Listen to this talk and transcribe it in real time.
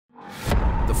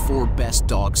The 4 best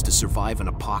dogs to survive an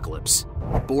apocalypse.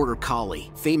 Border Collie,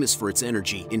 famous for its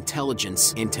energy,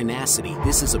 intelligence, and tenacity.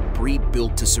 This is a breed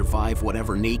built to survive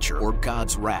whatever nature or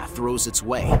God's wrath throws its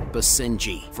way.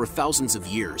 Basenji. For thousands of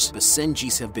years,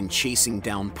 Basenjis have been chasing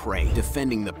down prey,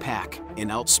 defending the pack, and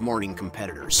outsmarting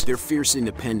competitors. Their fierce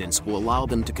independence will allow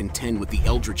them to contend with the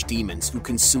eldritch demons who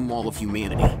consume all of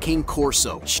humanity. Cane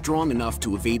Corso, strong enough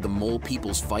to evade the mole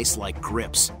people's vice-like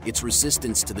grips. Its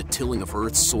resistance to the tilling of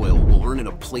Earth's soil will earn it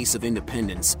a place of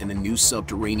independence in the new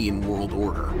subterranean world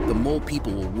order. The mole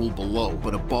people will rule below,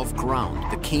 but above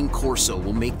ground, the Cane Corso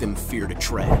will make them fear to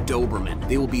tread. Doberman.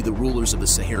 They will be the rulers of the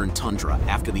Saharan tundra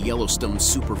after the Yellowstone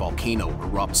supervolcano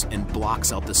erupts and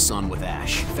blocks out the sun with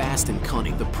ash. Fast and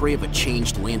cunning, the prey of a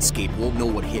changed landscape won't know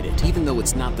what hit it. Even though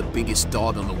it's not the biggest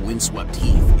dog on the windswept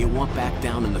heath, it won't back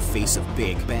down in the face of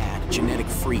big, bad, genetic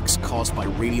freaks caused by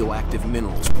radioactive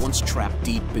minerals once trapped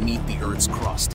deep beneath the Earth's crust.